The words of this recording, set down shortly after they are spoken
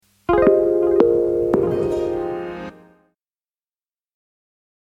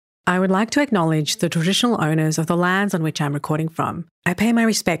I would like to acknowledge the traditional owners of the lands on which I'm recording from. I pay my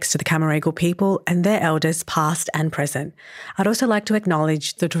respects to the Camaragal people and their elders past and present. I'd also like to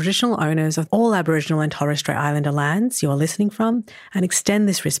acknowledge the traditional owners of all Aboriginal and Torres Strait Islander lands you are listening from and extend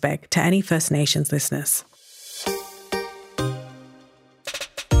this respect to any First Nations listeners.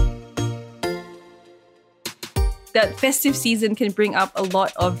 That festive season can bring up a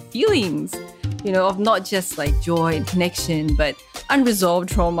lot of feelings, of not just like joy and connection, but unresolved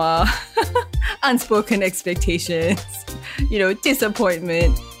trauma, unspoken expectations,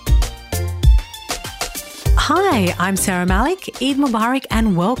 disappointment. Hi, I'm Sarah Malik, Eid Mubarak,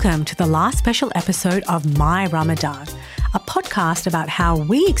 and welcome to the last special episode of My Ramadan, a podcast about how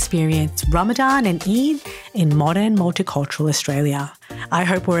we experience Ramadan and Eid in modern multicultural Australia. I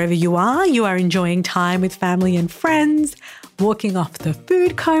hope wherever you are enjoying time with family and friends, walking off the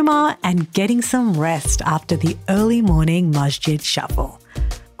food coma and getting some rest after the early morning masjid shuffle.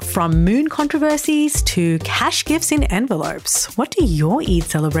 From moon controversies to cash gifts in envelopes, what do your Eid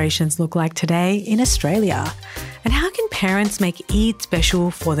celebrations look like today in Australia? And how can parents make Eid special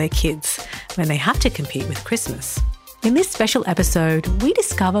for their kids when they have to compete with Christmas? In this special episode, we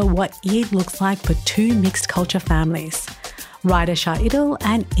discover what Eid looks like for two mixed culture families, Raidah Shah Idil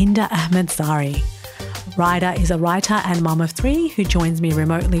and Inda Ahmad Zahri. Raidah is a writer and mum of three who joins me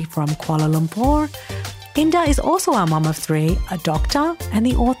remotely from Kuala Lumpur. Inda is also a mum of three, a doctor, and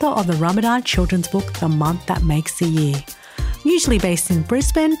the author of the Ramadan children's book, The Month That Makes the Year. Usually based in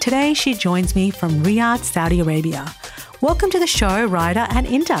Brisbane, today she joins me from Riyadh, Saudi Arabia. Welcome to the show, Raidah and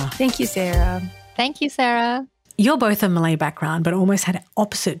Inda. Thank you, Sarah. Thank you, Sarah. You're both of Malay background, but almost had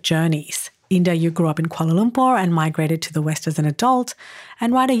opposite journeys. Inda, you grew up in Kuala Lumpur and migrated to the West as an adult.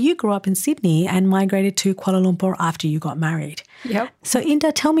 And Raidah, you grew up in Sydney and migrated to Kuala Lumpur after you got married. Yep. So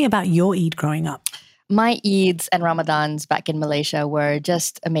Inda, tell me about your Eid growing up. My Eids and Ramadans back in Malaysia were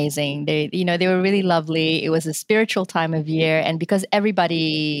just amazing. They were really lovely. It was a spiritual time of year. And because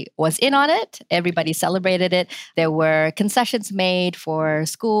everybody was in on it, everybody celebrated it, there were concessions made for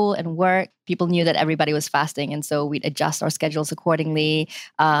school and work. People knew that everybody was fasting. And so we'd adjust our schedules accordingly.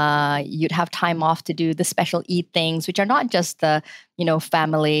 You'd have time off to do the special Eid things, which are not just the,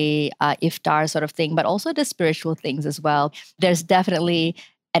 family iftar sort of thing, but also the spiritual things as well. There's definitely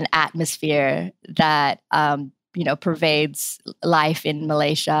an atmosphere that pervades life in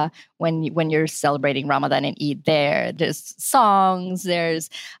Malaysia when you're celebrating Ramadan and Eid there. There's songs, there's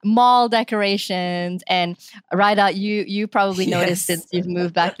mall decorations, and Raidah, you probably noticed since you've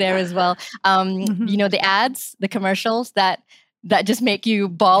moved back there as well. The ads, the commercials that just make you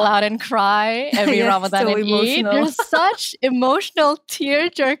bawl out and cry every Ramadan and Eid. They're such emotional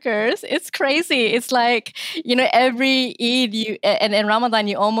tear jerkers. It's crazy. It's like, every Eid and Ramadan,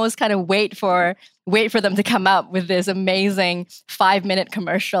 you almost kind of wait for them to come up with this amazing 5-minute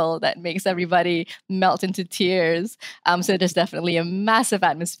commercial that makes everybody melt into tears. So there's definitely a massive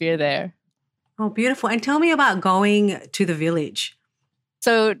atmosphere there. Oh, beautiful. And tell me about going to the village.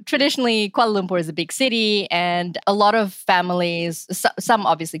 So traditionally, Kuala Lumpur is a big city, and a lot of families, some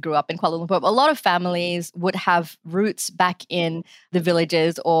obviously grew up in Kuala Lumpur, but a lot of families would have roots back in the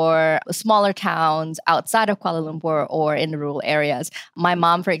villages or smaller towns outside of Kuala Lumpur or in the rural areas. My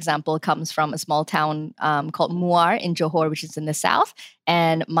mom, for example, comes from a small town called Muar in Johor, which is in the south.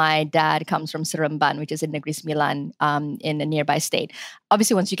 And my dad comes from Seremban, which is in Negeri Sembilan in a nearby state.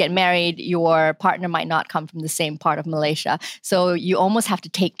 Obviously, once you get married, your partner might not come from the same part of Malaysia. So you almost have to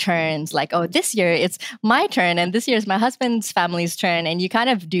take turns like, oh, this year it's my turn and this year is my husband's family's turn. And you kind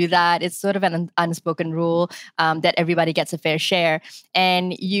of do that. It's sort of an unspoken rule that everybody gets a fair share.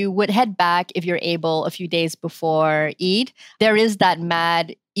 And you would head back if you're able a few days before Eid. There is that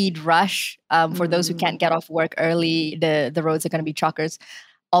mad Eid rush. For those who can't get off work early, the roads are going to be chockers.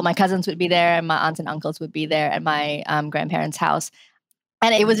 All my cousins would be there, and my aunts and uncles would be there at my grandparents' house.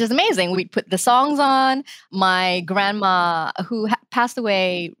 And it was just amazing. We'd put the songs on. My grandma, who passed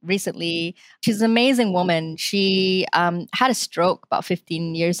away recently, she's an amazing woman. She had a stroke about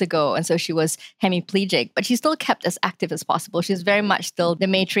 15 years ago. And so she was hemiplegic, but she still kept as active as possible. She's very much still the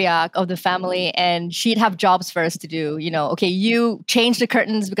matriarch of the family. And she'd have jobs for us to do. Okay, you change the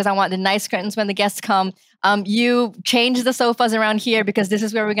curtains because I want the nice curtains when the guests come. You change the sofas around here because this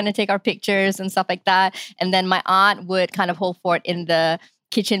is where we're going to take our pictures and stuff like that. And then my aunt would kind of hold fort in the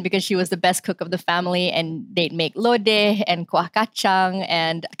kitchen because she was the best cook of the family, and they'd make lodeh and kuah kacang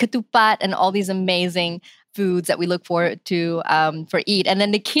and ketupat and all these amazing foods that we look forward to for Eid. And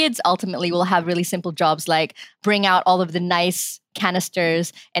then the kids ultimately will have really simple jobs like bring out all of the nice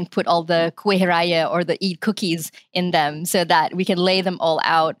canisters and put all the kueh raya or the Eid cookies in them so that we can lay them all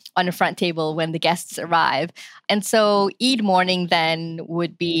out on the front table when the guests arrive. And so Eid morning then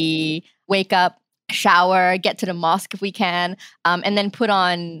would be wake up, shower, get to the mosque if we can, and then put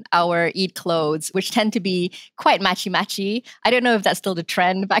on our Eid clothes, which tend to be quite matchy-matchy. I don't know if that's still the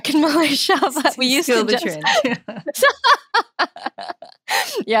trend back in Malaysia, but we used Still to the just... trend.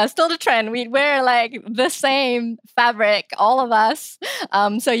 Yeah, still the trend. We'd wear like the same fabric, all of us.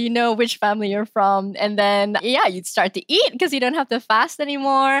 So you know which family you're from. And then, yeah, you'd start to eat because you don't have to fast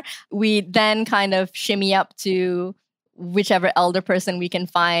anymore. We'd then kind of shimmy up to whichever elder person we can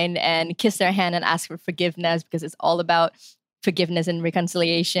find and kiss their hand and ask for forgiveness because it's all about forgiveness and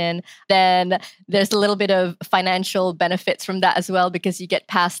reconciliation. Then there's a little bit of financial benefits from that as well because you get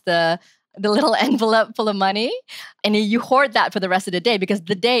past the little envelope full of money and you hoard that for the rest of the day because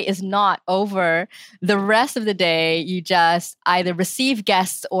the day is not over. The rest of the day, you just either receive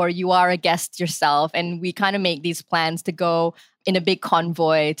guests or you are a guest yourself. And we kind of make these plans to go in a big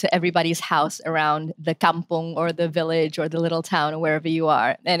convoy to everybody's house around the kampung or the village or the little town or wherever you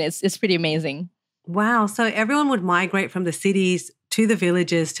are. And it's pretty amazing. Wow. So everyone would migrate from the cities to the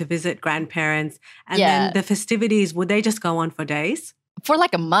villages to visit grandparents. And then the festivities, would they just go on for days? For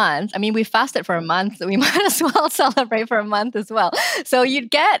like a month. I mean, we fasted for a month, so we might as well celebrate for a month as well. So you'd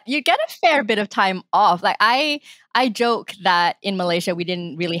get a fair bit of time off. Like I joke that in Malaysia we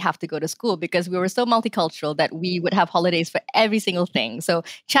didn't really have to go to school because we were so multicultural that we would have holidays for every single thing. So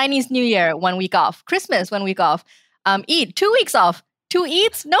Chinese New Year, 1 week off. Christmas, 1 week off. Eid, 2 weeks off. 2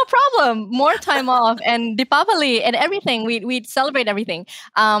 Eids, no problem. More time off and Deepavali and everything. We'd celebrate everything.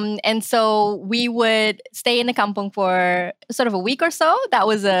 And so we would stay in the kampung for sort of a week or so. That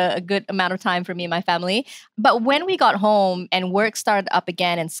was a good amount of time for me and my family. But when we got home and work started up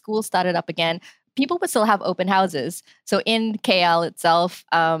again and school started up again, people would still have open houses. So in KL itself,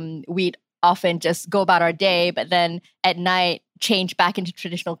 we'd often just go about our day, but then at night, change back into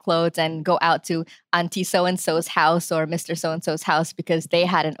traditional clothes and go out to Auntie so-and-so's house or Mr. so-and-so's house because they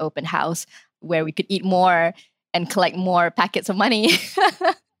had an open house where we could eat more and collect more packets of money.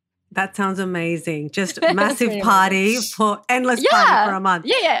 That sounds amazing. Just massive party for endless party for a month.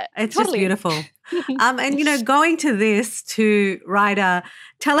 Yeah. It's totally. just beautiful. And, going to Raidah,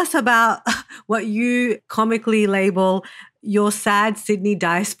 tell us about what you comically label your sad Sydney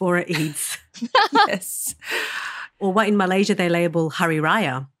diaspora Eids. Yes. Or what in Malaysia they label Hari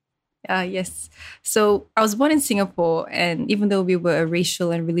Raya. Yes. So I was born in Singapore, and even though we were a racial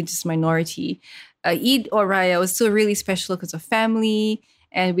and religious minority, Eid or Raya was still really special because of family,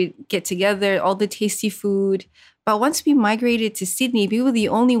 and we'd get together, all the tasty food. But once we migrated to Sydney, we were the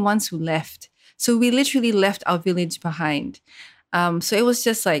only ones who left. So we literally left our village behind. So it was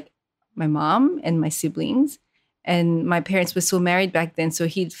just like my mom and my siblings, and my parents were still married back then. So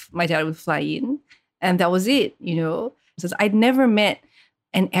my dad would fly in. And that was it, So I'd never met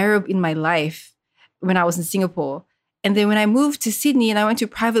an Arab in my life when I was in Singapore. And then when I moved to Sydney and I went to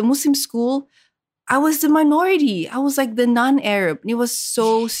private Muslim school, I was the minority. I was like the non-Arab. And it was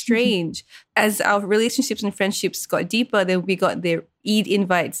so strange. As our relationships and friendships got deeper, then we got their Eid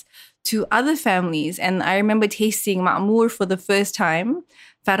invites to other families. And I remember tasting ma'mur for the first time.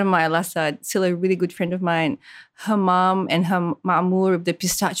 Fatima Al-Assad, still a really good friend of mine, her mom and her ma'mur with the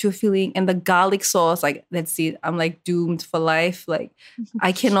pistachio filling and the garlic sauce, like, that's it. I'm like doomed for life. Like,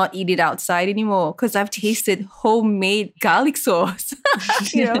 I cannot eat it outside anymore because I've tasted homemade garlic sauce,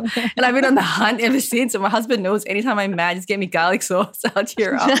 And I've been on the hunt ever since. And my husband knows anytime I'm mad, just get me garlic sauce. I'll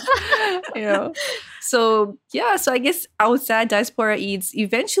tear up, So, yeah, so I guess our sad diaspora Eids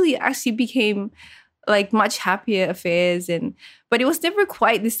eventually actually became like much happier affairs, but it was never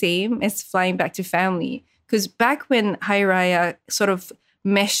quite the same as flying back to family. Because back when Hari Raya sort of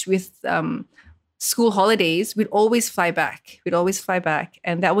meshed with school holidays, we'd always fly back.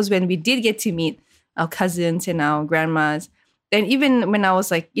 And that was when we did get to meet our cousins and our grandmas. And even when I was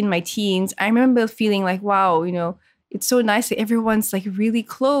like in my teens, I remember feeling like, wow, it's so nice that everyone's like really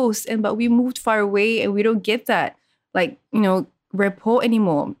close. But we moved far away and we don't get that. Like, rapport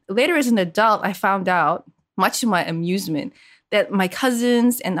anymore. Later as an adult, I found out, much to my amusement, that my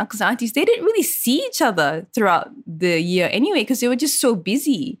cousins and uncles and aunties, they didn't really see each other throughout the year anyway because they were just so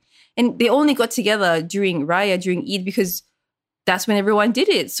busy. And they only got together during Raya, during Eid, because that's when everyone did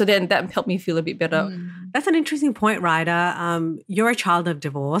it. So then that helped me feel a bit better. That's an interesting point, Raidah. You're a child of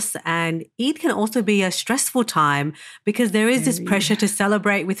divorce, and Eid can also be a stressful time because there is this pressure to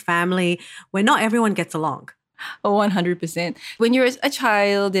celebrate with family where not everyone gets along. Oh, 100%. When you're a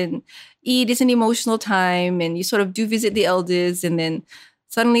child and Eid is an emotional time and you sort of do visit the elders, and then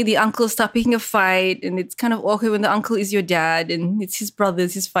suddenly the uncles start picking a fight, and it's kind of awkward when the uncle is your dad and it's his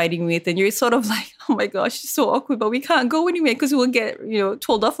brothers he's fighting with, and you're sort of like, oh my gosh, it's so awkward, but we can't go anywhere because we'll get,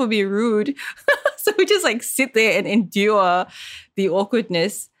 told off for being rude. So we just like sit there and endure the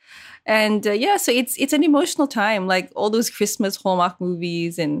awkwardness. And so it's an emotional time, like all those Christmas Hallmark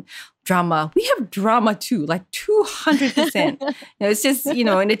movies and drama. We have drama too, like 200%. It's just, in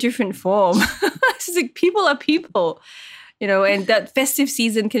a different form. It's just like people are people, and that festive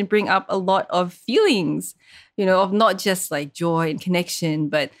season can bring up a lot of feelings, of not just like joy and connection,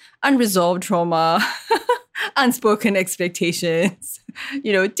 but unresolved trauma, unspoken expectations,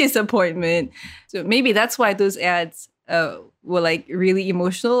 disappointment. So maybe that's why those ads were like really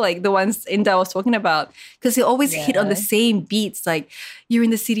emotional, like the ones Inda was talking about, because they always hit on the same beats, like you're in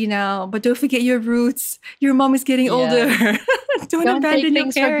the city now, but don't forget your roots. Your mom is getting older. Don't abandon your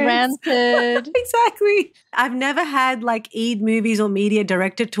things parents. for granted. Exactly. I've never had like Eid movies or media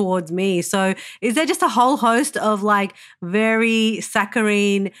directed towards me. So is there just a whole host of like very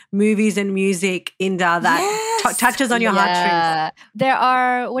saccharine movies and music, Inda, that touches on your heartstrings? There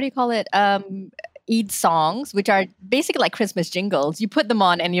are, what do you call it? Eid songs, which are basically like Christmas jingles. You put them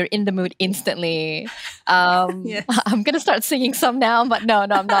on and you're in the mood instantly. I'm going to start singing some now, but no,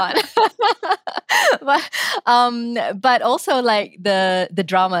 I'm not. but also like the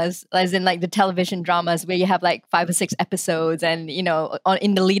dramas, as in like the television dramas where you have like 5 or 6 episodes, and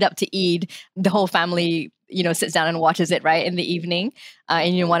in the lead up to Eid, the whole family sits down and watches it right in the evening,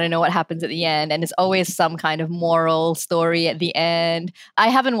 and you want to know what happens at the end, and it's always some kind of moral story at the end. I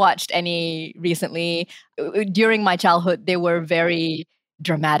haven't watched any recently. During my childhood, they were very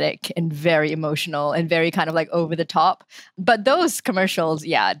dramatic and very emotional and very kind of like over the top. But those commercials,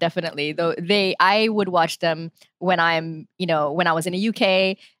 yeah, definitely. Though I would watch them when when I was in the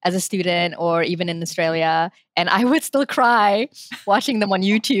UK as a student or even in Australia, and I would still cry watching them on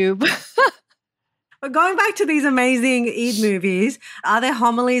YouTube. But going back to these amazing Eid movies, are there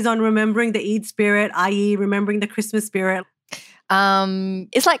homilies on remembering the Eid spirit, i.e. remembering the Christmas spirit?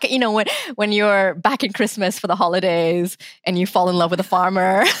 It's like, when you're back in Christmas for the holidays and you fall in love with a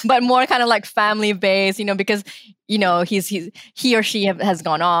farmer, but more kind of like family based, because, he or she has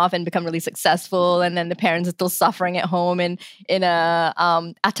gone off and become really successful. And then the parents are still suffering at home in a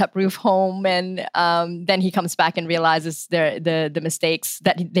atap roof home. And then he comes back and realizes the mistakes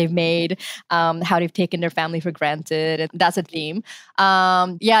that they've made, how they've taken their family for granted. And that's a theme.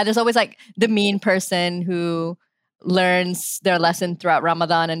 There's always like the mean person who learns their lesson throughout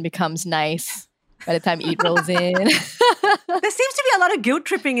Ramadan and becomes nice by the time Eid rolls in. There seems to be a lot of guilt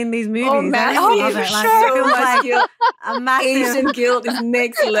tripping in these movies. Oh, massive. So much guilt. A massive Asian guilt is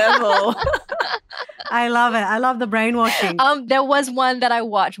next level. I love it. I love the brainwashing. There was one that I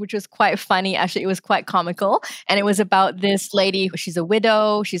watched, which was quite funny. Actually, it was quite comical. And it was about this lady. She's a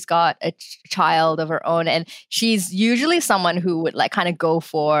widow. She's got a child of her own. And she's usually someone who would like kind of go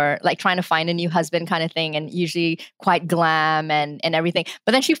for like trying to find a new husband kind of thing, and usually quite glam and everything.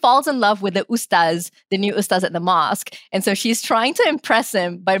 But then she falls in love with the ustaz, the new ustaz at the mosque. And so she's trying to impress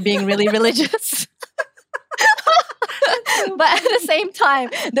him by being really religious. But at the same time,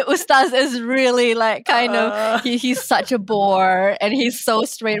 the ustaz is really like kind of, he's such a bore and he's so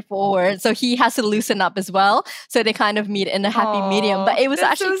straightforward. So he has to loosen up as well. So they kind of meet in a happy medium. But it was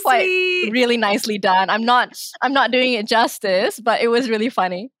actually so quite sweet. really nicely done. I'm not doing it justice, but it was really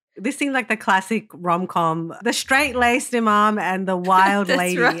funny. This seems like the classic rom-com, the straight-laced imam and the wild That's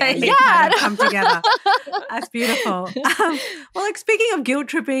lady. right. And they kind of come together. That's beautiful. Well, like speaking of guilt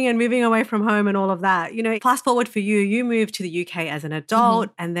tripping and moving away from home and all of that, fast forward for you, you moved to the UK as an adult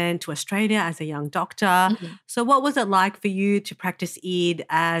and then to Australia as a young doctor. So what was it like for you to practice Eid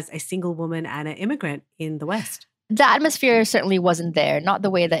as a single woman and an immigrant in the West? The atmosphere certainly wasn't there, not the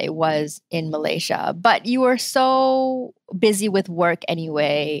way that it was in Malaysia. But you were so busy with work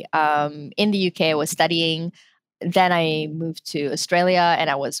anyway. In the UK, I was studying. Then I moved to Australia and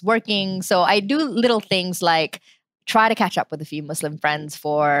I was working. So I do little things like try to catch up with a few Muslim friends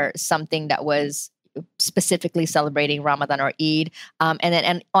for something that was specifically celebrating Ramadan or Eid.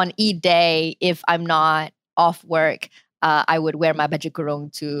 And on Eid day, if I'm not off work, I would wear my baju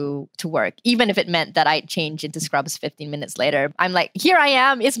kurung to work, even if it meant that I'd change into scrubs 15 minutes later. I'm like, here I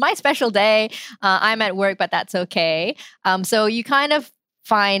am. It's my special day. I'm at work, but that's okay. So you kind of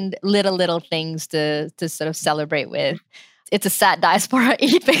find little things to sort of celebrate with. It's a sad diaspora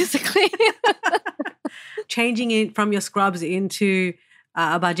Eid, basically. Changing it from your scrubs into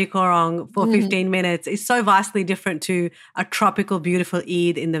a bhaji korong for 15 minutes is so vastly different to a tropical, beautiful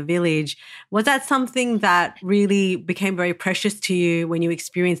Eid in the village. Was that something that really became very precious to you when you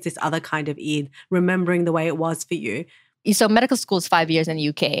experienced this other kind of Eid, remembering the way it was for you? So medical school is 5 years in the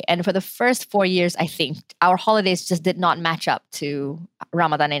UK. And for the first 4 years, I think, our holidays just did not match up to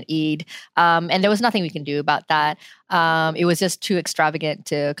Ramadan and Eid. And there was nothing we can do about that. It was just too extravagant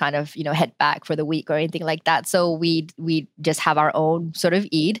to kind of, head back for the week or anything like that. So we just have our own sort of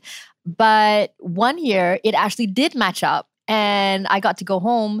Eid. But 1 year, it actually did match up. And I got to go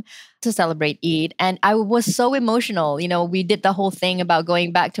home to celebrate Eid. And I was so emotional. We did the whole thing about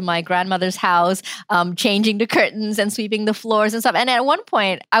going back to my grandmother's house, changing the curtains and sweeping the floors and stuff. And at one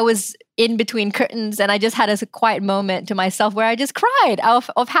point, I was in between curtains and I just had a quiet moment to myself where I just cried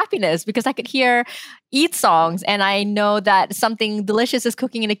of happiness because I could hear Eid songs and I know that something delicious is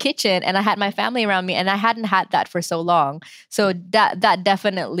cooking in the kitchen and I had my family around me and I hadn't had that for so long. So that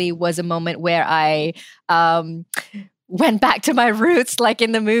definitely was a moment where I went back to my roots like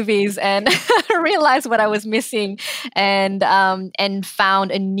in the movies and realized what I was missing and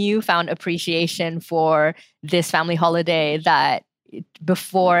found a newfound appreciation for this family holiday that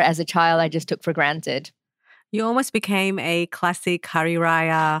before as a child I just took for granted. You almost became a classic Hari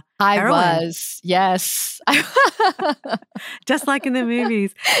Raya heroine. Was, yes. Just like in the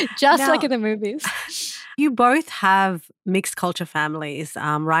movies. Like in the movies. You both have mixed culture families.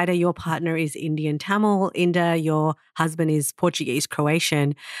 Raidah, your partner is Indian Tamil. Inda, your husband is Portuguese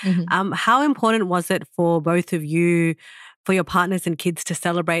Croatian. Mm-hmm. How important was it for both of you, for your partners and kids to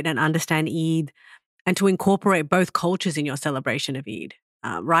celebrate and understand Eid and to incorporate both cultures in your celebration of Eid?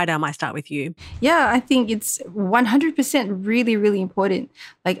 Raidah, I might start with you. Yeah, I think it's 100% really, really important.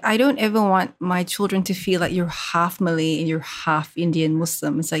 Like, I don't ever want my children to feel like you're half Malay and you're half Indian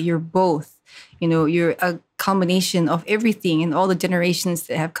Muslim. It's like you're both. You're a combination of everything and all the generations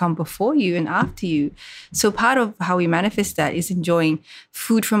that have come before you and after you. So part of how we manifest that is enjoying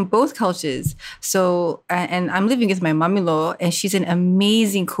food from both cultures. So, and I'm living with my mum-in-law and she's an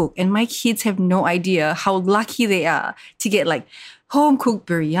amazing cook. And my kids have no idea how lucky they are to get like home-cooked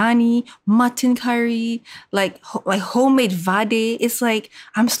biryani, mutton curry, like homemade vade. It's like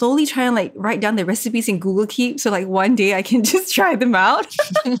I'm slowly trying to like write down the recipes in Google Keep so like one day I can just try them out.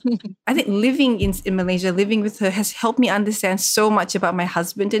 I think living in Malaysia, living with her has helped me understand so much about my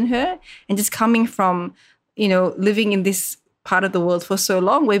husband and her, and just coming from, living in this part of the world for so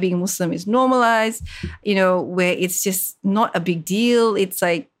long where being Muslim is normalized, where it's just not a big deal. It's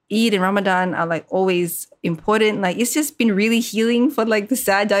like Eid and Ramadan are like always important. Like it's just been really healing for like the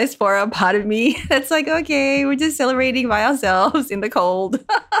sad diaspora part of me. That's like, okay, we're just celebrating by ourselves in the cold,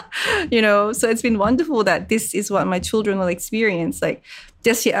 So it's been wonderful that this is what my children will experience. Like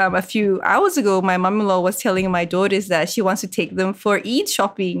just a few hours ago, my mum-in-law was telling my daughters that she wants to take them for Eid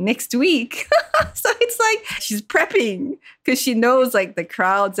shopping next week. So it's like she's prepping because she knows like the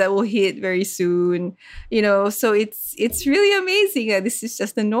crowds that will hit very soon, So it's really amazing that this is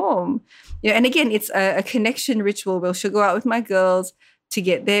just the norm. And again, it's a connection ritual where she'll go out with my girls to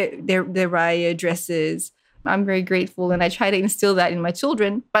get their Raya dresses. I'm very grateful and I try to instill that in my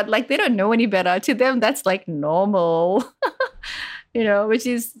children, but like they don't know any better. To them, that's like normal. Which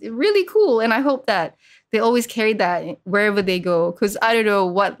is really cool. And I hope that they always carry that wherever they go. Because I don't know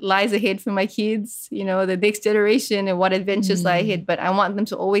what lies ahead for my kids, the next generation and what adventures lie ahead. But I want them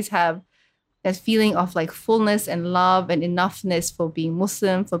to always have that feeling of like fullness and love and enoughness for being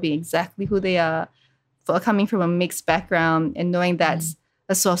Muslim, for being exactly who they are, for coming from a mixed background and knowing that's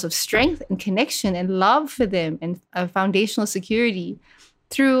a source of strength and connection and love for them and a foundational security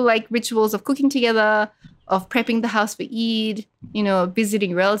through like rituals of cooking together, of prepping the house for Eid,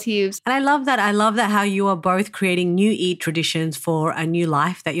 visiting relatives. And I love that how you are both creating new Eid traditions for a new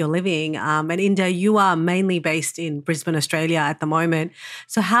life that you're living. And Inda, you are mainly based in Brisbane, Australia at the moment.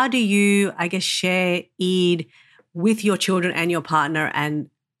 So how do you, share Eid with your children and your partner and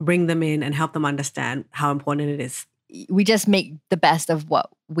bring them in and help them understand how important it is? We just make the best of what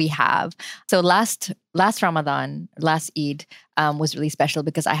we have. So last Ramadan, last Eid was really special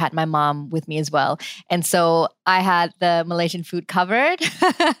because I had my mom with me as well. And so I had the Malaysian food covered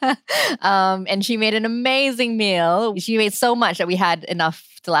and she made an amazing meal. She made so much that we had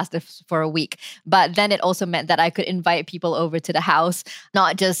enough to last us for a week. But then it also meant that I could invite people over to the house,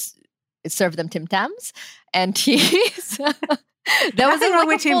 not just serve them Tim Tams and teas. There was nothing wrong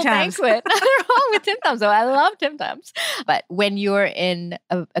with Tim Tams. Nothing wrong with Tim Tams, though. I love Tim Tams. But when you're in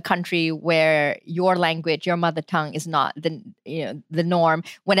a country where your language, your mother tongue is not the norm.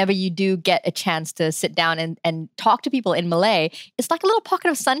 Whenever you do get a chance to sit down and talk to people in Malay, it's like a little pocket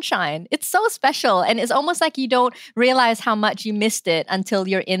of sunshine. It's so special. And it's almost like you don't realize how much you missed it until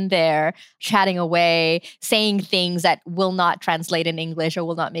you're in there chatting away, saying things that will not translate in English or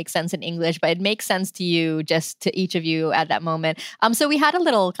will not make sense in English, but it makes sense to you, just to each of you at that moment. So we had a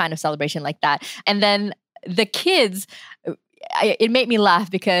little kind of celebration like that. And then the kids, it made me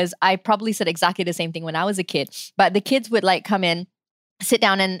laugh because I probably said exactly the same thing when I was a kid, but the kids would like come in, sit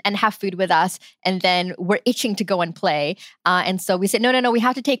down and have food with us. And then we're itching to go and play. And so we said, no, we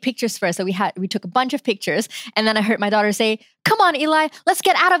have to take pictures first. So we took a bunch of pictures. And then I heard my daughter say, come on, Eli, let's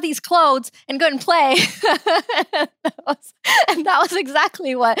get out of these clothes and go and play. and that was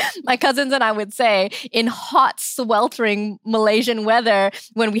exactly what my cousins and I would say in hot, sweltering Malaysian weather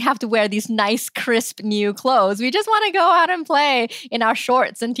when we have to wear these nice, crisp new clothes. We just want to go out and play in our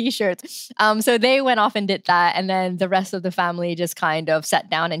shorts and t-shirts. So they went off and did that. And then the rest of the family just kind of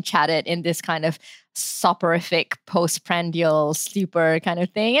sat down and chatted in this kind of soporific postprandial stupor kind of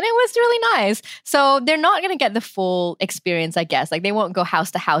thing. And it was really nice. So they're not going to get the full experience, I guess. Like they won't go house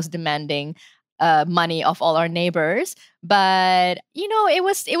to house demanding money off all our neighbors. But,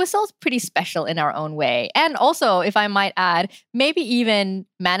 it was still pretty special in our own way. And also, if I might add, maybe even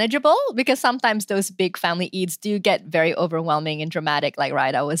manageable, because sometimes those big family Eids do get very overwhelming and dramatic, like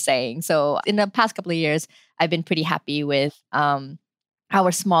Raidah was saying. So in the past couple of years, I've been pretty happy with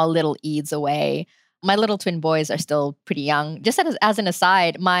our small little Eids away. My little twin boys are still pretty young. Just as an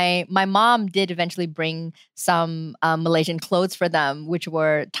aside, my mom did eventually bring some Malaysian clothes for them, which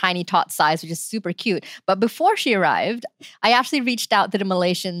were tiny tot size, which is super cute. But before she arrived, I actually reached out to the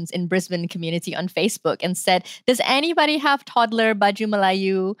Malaysians in Brisbane community on Facebook and said, does anybody have toddler baju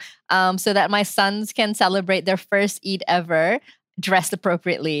Melayu so that my sons can celebrate their first Eid ever? Dressed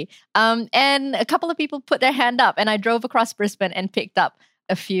appropriately. And a couple of people put their hand up and I drove across Brisbane and picked up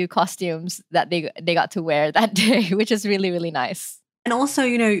a few costumes that they got to wear that day, which is really, really nice. And also,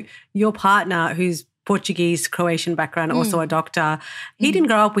 your partner who's Portuguese, Croatian background, also a doctor, he didn't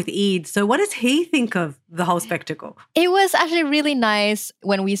grow up with Eid. So what does he think of the whole spectacle? It was actually really nice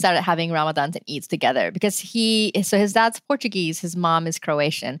when we started having Ramadans and Eids together because his dad's Portuguese, his mom is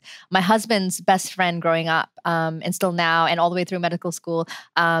Croatian. My husband's best friend growing up and still now and all the way through medical school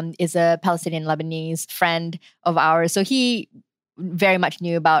is a Palestinian Lebanese friend of ours. So he very much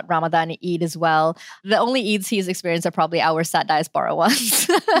knew about Ramadan and Eid as well. The only Eids he's experienced are probably our sad diaspora ones.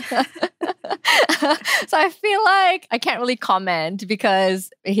 So I feel like I can't really comment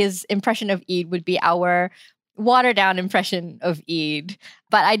because his impression of Eid would be our watered down impression of Eid.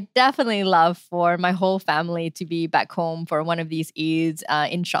 But I definitely love for my whole family to be back home for one of these Eids,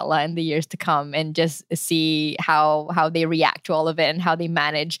 inshallah, in the years to come and just see how they react to all of it and how they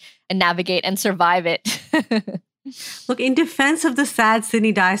manage and navigate and survive it. Look, in defense of the sad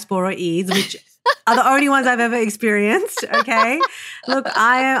Sydney diaspora Eids, which are the only ones I've ever experienced, okay? Look,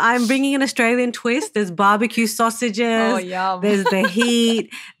 I'm bringing an Australian twist. There's barbecue sausages. Oh, yum. There's the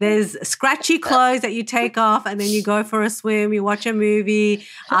heat. There's scratchy clothes that you take off and then you go for a swim. You watch a movie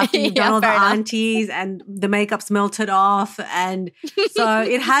after you've done all the aunties and the makeup's melted off. And so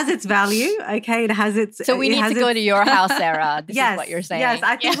it has its value, okay? It has its... So we need to go to your house, Sarah. This is what you're saying. Yes,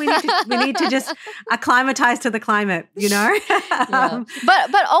 I think we need to just acclimatize to the climate, Yeah.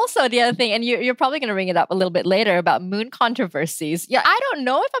 But also the other thing, and you're probably going to bring it up a little bit later about moon controversies. Yeah, I don't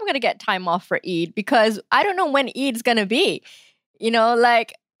know if I'm going to get time off for Eid because I don't know when Eid's going to be.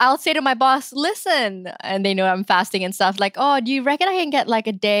 Like I'll say to my boss, listen, and they know I'm fasting and stuff, like, oh, do you reckon I can get like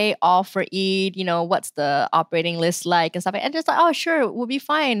a day off for Eid? What's the operating list like and stuff? And just like, oh, sure, we'll be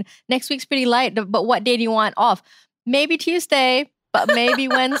fine. Next week's pretty light, but what day do you want off? Maybe Tuesday, but maybe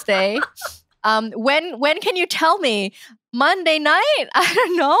Wednesday. When can you tell me? Monday night? I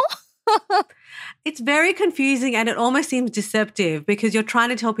don't know. It's very confusing and it almost seems deceptive because you're trying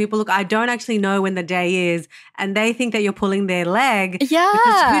to tell people, look, I don't actually know when the day is, and they think that you're pulling their leg. Yeah.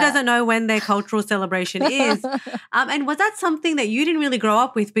 Because who doesn't know when their cultural celebration is? And was that something that you didn't really grow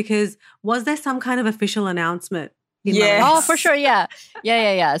up with because was there some kind of official announcement? Yes. Oh, for sure. Yeah.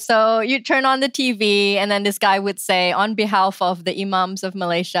 So you turn on the TV and then this guy would say, on behalf of the Imams of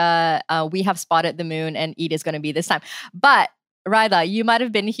Malaysia, we have spotted the moon and Eid is going to be this time. But Raidah, you might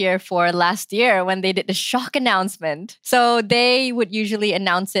have been here for last year when they did the shock announcement. So they would usually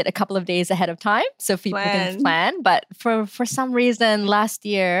announce it a couple of days ahead of time so people can plan. But for some reason last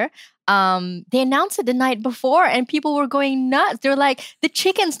year, they announced it the night before and people were going nuts. They're like, the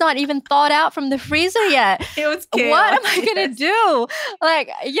chicken's not even thawed out from the freezer yet. It was chaos. What am I going to do? Like,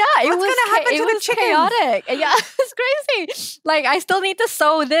 yeah, What's going to happen to the chickens? Chaotic. Yeah, it's crazy. Like, I still need to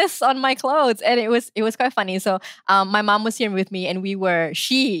sew this on my clothes. And it was quite funny. So my mom was here with me and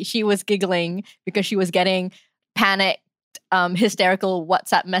she was giggling because she was getting panicked, hysterical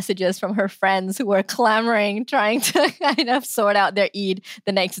WhatsApp messages from her friends who were clamoring, trying to kind of sort out their Eid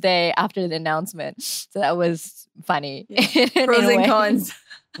the next day after the announcement. So that was funny. Yeah. Pros and cons.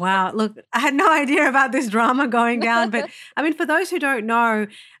 Wow. Look, I had no idea about this drama going down. But I mean, for those who don't know,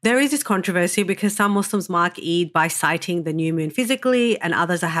 there is this controversy because some Muslims mark Eid by sighting the new moon physically and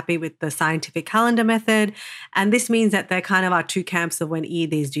others are happy with the scientific calendar method. And this means that there kind of are two camps of when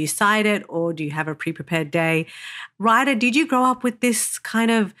Eid is. Do you sight it or do you have a pre-prepared day? Raidah, did you grow up with this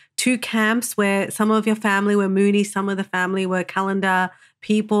kind of two camps where some of your family were Moony, some of the family were calendar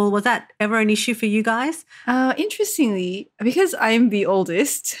people? Was that ever an issue for you guys? Interestingly, because I'm the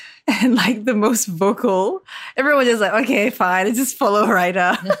oldest and like the most vocal, everyone was like, okay, fine, let's just follow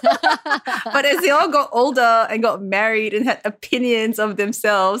Raidah. But as they all got older and got married and had opinions of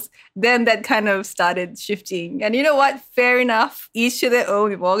themselves, then that kind of started shifting. And you know what? Fair enough. Each to their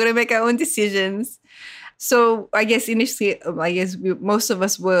own. We're all going to make our own decisions. So I guess initially, most of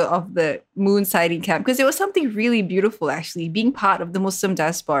us were of the moon sighting camp because it was something really beautiful, actually, being part of the Muslim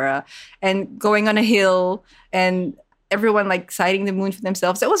diaspora and going on a hill and everyone like sighting the moon for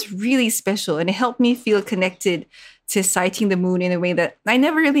themselves. That was really special. And it helped me feel connected to sighting the moon in a way that I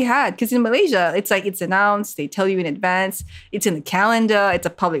never really had. Because in Malaysia, it's like it's announced, they tell you in advance, it's in the calendar, it's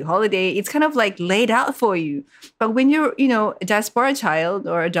a public holiday. It's kind of like laid out for you. But when you're, a diaspora child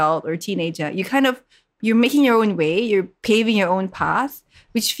or adult or teenager, you're making your own way, you're paving your own path,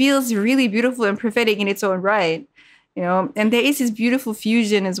 which feels really beautiful and prophetic in its own right, And there is this beautiful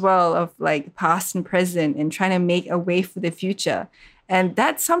fusion as well of like past and present and trying to make a way for the future. And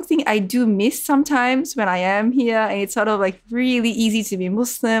that's something I do miss sometimes when I am here. And it's sort of like really easy to be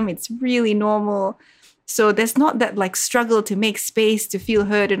Muslim. It's really normal. So there's not that like struggle to make space, to feel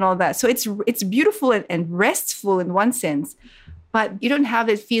heard and all that. So it's beautiful and restful in one sense. But you don't have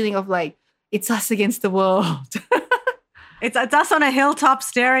that feeling of like, it's us against the world. It's us on a hilltop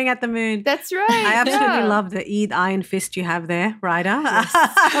staring at the moon. That's right. I absolutely love the Eid iron fist you have there, Raidah,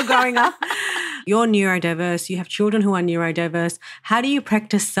 yes. Growing up. You're neurodiverse. You have children who are neurodiverse. How do you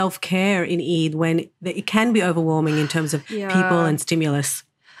practice self-care in Eid when it can be overwhelming in terms of people and stimulus?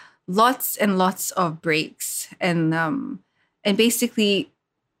 Lots and lots of breaks and basically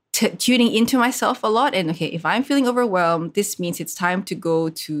tuning into myself a lot. And okay, if I'm feeling overwhelmed, this means it's time to go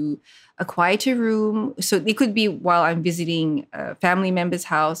to a quieter room. So it could be while I'm visiting a family member's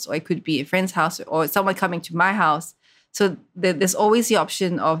house, or it could be a friend's house, or someone coming to my house. So there's always the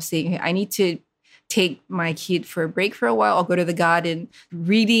option of saying, hey, I need to take my kid for a break for a while or go to the garden,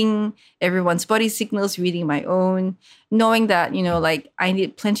 reading everyone's body signals, reading my own, knowing that, I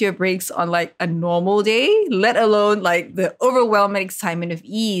need plenty of breaks on like a normal day, let alone like the overwhelming excitement of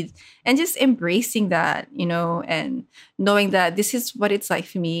Eid, and just embracing that, and knowing that this is what it's like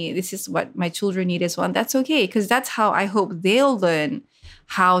for me. This is what my children need as well. And that's okay, because that's how I hope they'll learn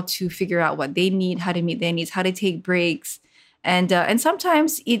how to figure out what they need, how to meet their needs, how to take breaks. And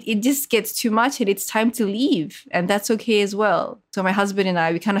sometimes it just gets too much and it's time to leave. And that's okay as well. So my husband and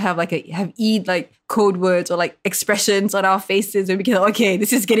I, we kind of have have Eid like code words or like expressions on our faces where we can, okay,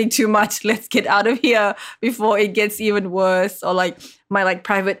 this is getting too much. Let's get out of here before it gets even worse. Or like my like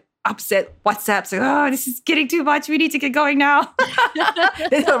private upset WhatsApps, like, oh, this is getting too much. We need to get going now.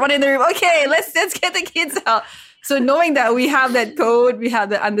 They don't run in the room. Okay, let's get the kids out. So knowing that we have that code, we have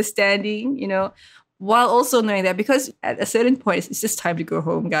the understanding, while also knowing that because at a certain point, it's just time to go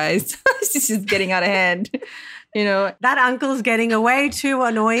home, guys. It's just getting out of hand, That uncle's getting away too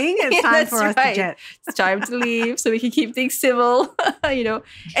annoying. It's time for us to jet. It's time to leave so we can keep things civil, And you know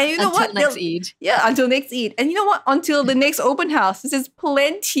until what? Next Eid. Yeah, until next Eid. And you know what? Until the next open house. There's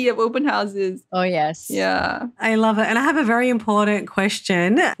plenty of open houses. Oh, yes. Yeah. I love it. And I have a very important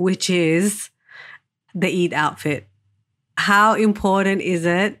question, which is the Eid outfit. How important is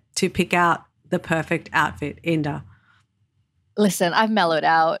it to pick out the perfect outfit, Inda? Listen, I've mellowed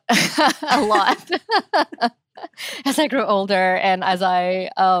out a lot as I grow older and as I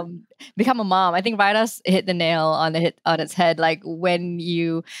become a mom. I think Raidah's hit the nail on its head. Like when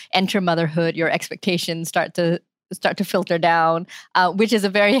you enter motherhood, your expectations start to start to filter down, which is a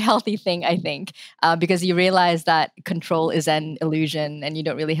very healthy thing, I think, because you realize that control is an illusion and you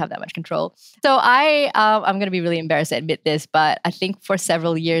don't really have that much control. So I'm going to be really embarrassed to admit this, but I think for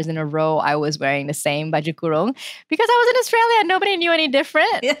several years in a row, I was wearing the same baju kurung because I was in Australia and nobody knew any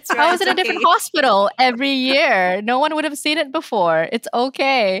different. That's right, I was in a different hospital every year. No one would have seen it before. It's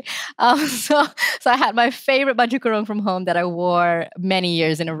okay. So I had my favorite baju kurung from home that I wore many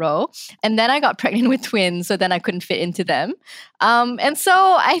years in a row. And then I got pregnant with twins, so then I couldn't fit into them. And so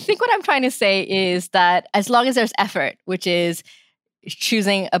I think what I'm trying to say is that as long as there's effort, which is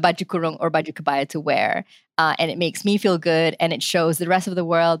choosing a baju kurung or baju kebaya to wear, and it makes me feel good and it shows the rest of the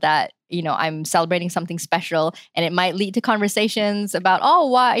world that, I'm celebrating something special, and it might lead to conversations about,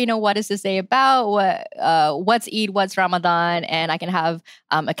 what is this day about? What's Eid? What's Ramadan? And I can have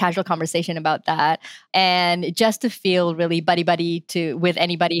a casual conversation about that. And just to feel really buddy-buddy with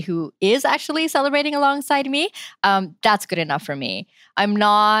anybody who is actually celebrating alongside me, that's good enough for me. I'm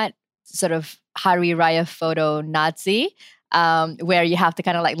not sort of Hari Raya photo Nazi, where you have to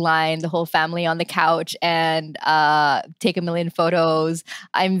kind of like line the whole family on the couch and take a million photos.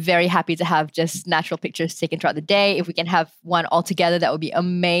 I'm very happy to have just natural pictures taken throughout the day. If we can have one all together, that would be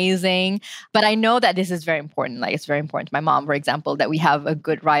amazing. But I know that this is very important. Like, it's very important to my mom, for example, that we have a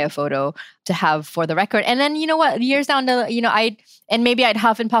good Raya photo to have for the record. And then, years down the, maybe I'd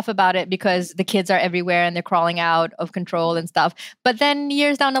huff and puff about it because the kids are everywhere and they're crawling out of control and stuff. But then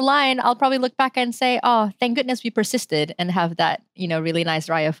years down the line, I'll probably look back and say, oh, thank goodness we persisted and have that, really nice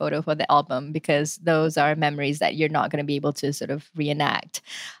Raya photo for the album, because those are memories that you're not going to be able to sort of reenact.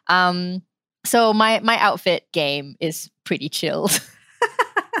 So my outfit game is pretty chilled.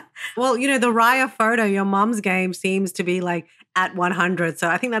 Well, the Raya photo, your mom's game seems to be like at 100. So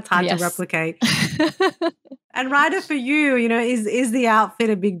I think that's hard to replicate. And Raidah, for you, is the outfit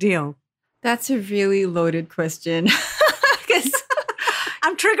a big deal? That's a really loaded question.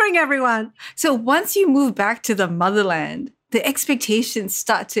 I'm triggering everyone. So once you move back to the motherland, the expectations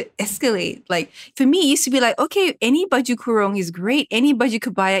start to escalate. Like, for me, it used to be like, okay, any baju kurung is great. Any baju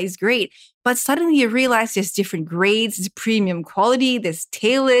kebaya is great. But suddenly you realize there's different grades, there's premium quality, there's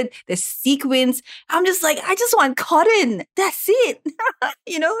tailored, there's sequins. I'm just like, I just want cotton. That's it.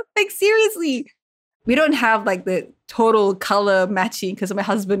 Like, seriously. We don't have like the total color matching because my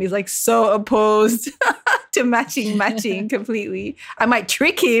husband is like so opposed to matching completely. I might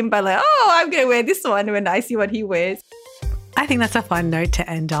trick him by like, I'm going to wear this one when I see what he wears. I think that's a fun note to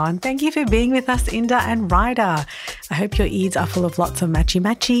end on. Thank you for being with us, Inda and Raidah. I hope your Eids are full of lots of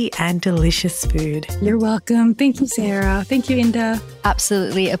matchy and delicious food. You're welcome. Thank you, Sarah. Thank you, Inda.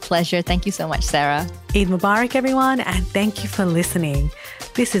 Absolutely a pleasure. Thank you so much, Sarah. Eid Mubarak, everyone, and thank you for listening.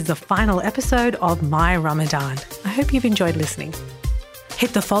 This is the final episode of My Ramadan. I hope you've enjoyed listening.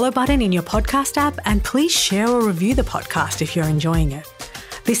 Hit the follow button in your podcast app and please share or review the podcast if you're enjoying it.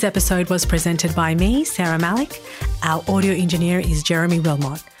 This episode was presented by me, Sarah Malik. Our audio engineer is Jeremy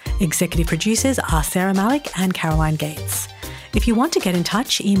Wilmot. Executive producers are Sarah Malik and Caroline Gates. If you want to get in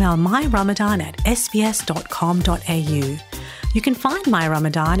touch, email myramadan@sbs.com.au. You can find My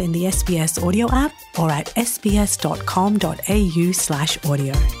Ramadan in the SBS audio app or at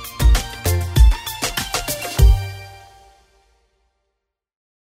sbs.com.au/audio.